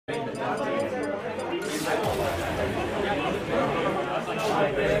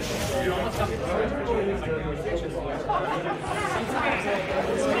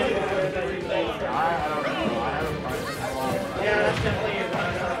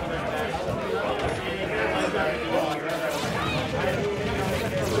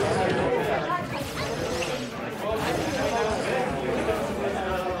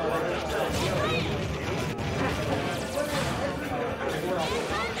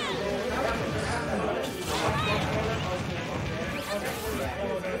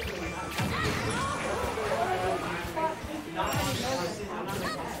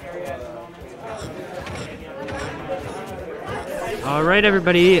All right,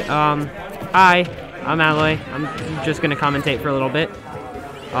 everybody. Hi, I'm Alloy. I'm just gonna commentate for a little bit.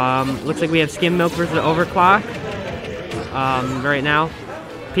 Looks like we have SkimMilk versus Overclock. Right now,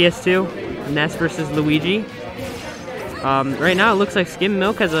 PS2, Ness versus Luigi. Right now, it looks like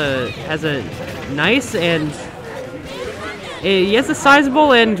SkimMilk has a nice and he has a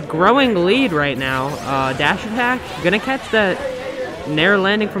sizable and growing lead right now. Dash attack, gonna catch that Nair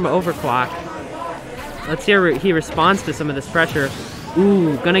landing from Overclock. Let's see how he responds to some of this pressure.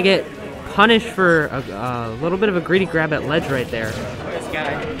 Ooh, gonna get punished for a little bit of a greedy grab at ledge right there. This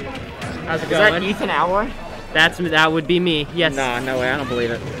guy. How's it Is going? that Ethan Alloy? That would be me. Yes. Nah, no way. I don't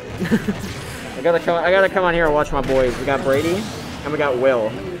believe it. I gotta come on here and watch my boys. We got Brady and we got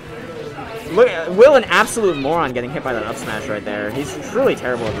Will. Look, Will, an absolute moron, getting hit by that up smash right there. He's truly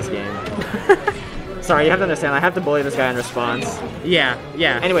terrible at this game. Sorry, you have to understand, I have to bully this guy in response. Yeah.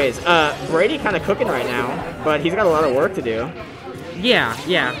 Anyways, Brady kind of cooking right now, but he's got a lot of work to do. Yeah.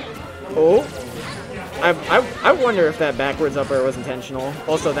 Oh. I wonder if that backwards up air was intentional.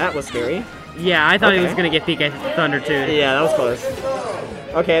 Also, that was scary. Yeah, I thought he was going to get PK Thunder too. Yeah, that was close.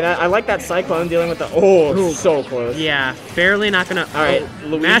 Okay, I like that Cyclone dealing with the... Oh, ooh, so close. Yeah, barely not going to... Alright,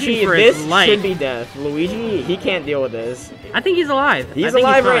 Luigi, this should be death. Luigi, he can't deal with this. I think he's alive. He's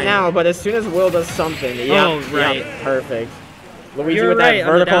alive right now, but as soon as Will does something... Yeah, oh, right. Yeah, perfect. Luigi You're with right,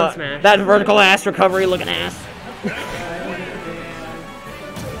 that vertical ass recovery looking ass.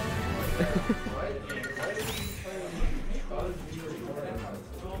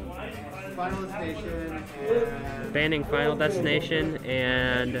 Banning Final Destination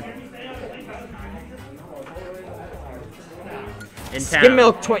and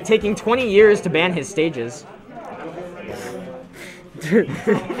SkimMilk taking 20 years to ban his stages.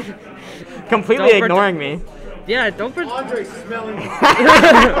 Completely ignoring me. Yeah, don't put Andre smelling.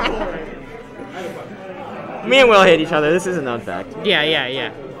 Me and Will hate each other. This is a known fact.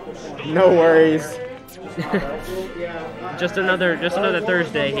 Yeah. No worries. Just another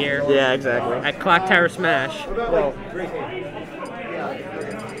Thursday here. Yeah, exactly. At Clocktower Smash.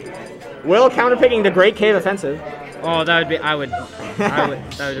 Will counterpicking the Great Cave Offensive. Oh, that would be.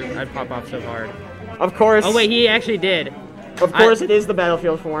 I'd pop off so hard. Of course. Oh wait, he actually did. Of course, it is the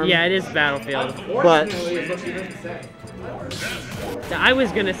Battlefield form. Yeah, it is Battlefield. But I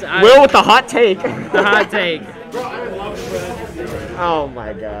was gonna say. Will with the hot take. The hot take. Oh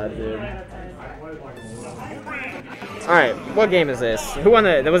my god, dude. Alright, what game is this? Who won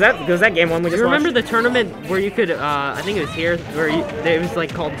the... Was that game one we just You remember watched? the tournament where you could, I think it was here, where it was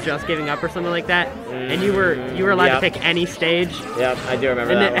like called Just Giving Up or something like that? And you were allowed to pick any stage? Yep, I do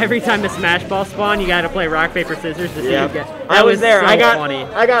remember and that then one. every time the Smash Ball spawned, you gotta play rock, paper, scissors to see who get... I was there. So I got funny.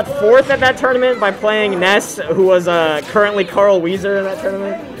 I got 4th at that tournament by playing Ness, who was currently Carl Weezer in that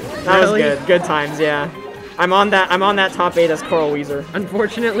tournament. That was good. Good times, yeah. I'm on that top 8 as Carl Weezer.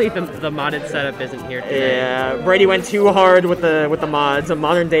 Unfortunately, the modded setup isn't here today. Yeah, Brady went too hard with the mods. A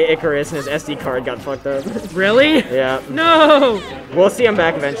modern day Icarus and his SD card got fucked up. Really? Yeah. No! We'll see him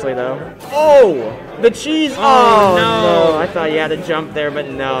back eventually, though. Oh! The cheese! Oh, no! I thought he had to jump there, but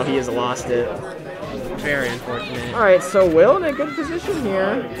no, he has lost it. Very unfortunate. Alright, so Will in a good position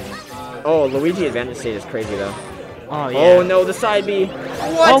here. Oh, Luigi advantage state is crazy, though. Oh, yeah. Oh, no, the side B.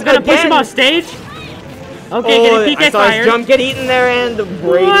 What? Oh, gonna push him off stage? Okay, getting PK I saw fired. his jump get eaten there, and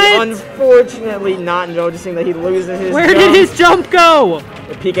Brady, unfortunately, not noticing that he loses his Where did his jump go?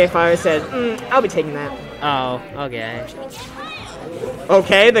 The PK fire said, I'll be taking that. Oh, okay.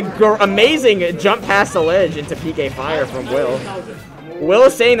 Okay, the amazing jump past the ledge into PK fire from Will. Will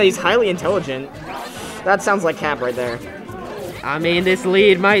is saying that he's highly intelligent. That sounds like cap right there. I mean, this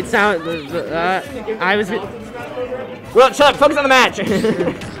lead might sound... I was... Will, shut up, focus on the match!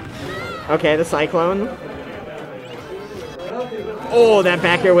 Okay, the Cyclone. Oh, that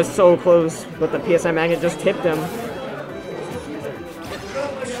back air was so close, but the PSI magnet just tipped him.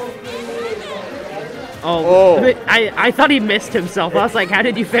 Oh. I thought he missed himself. I was like, how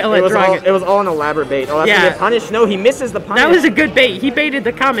did you fail at drawing it? It was all an elaborate bait. Oh, that's gonna get punished? No, he misses the punish. That was a good bait. He baited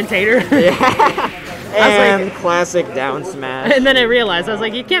the commentator. Yeah. And classic down smash. And then I realized, I was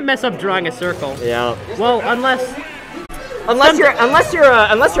like, you can't mess up drawing a circle. Yeah. Well, unless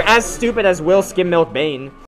you're as stupid as Will SkimMilk Bane.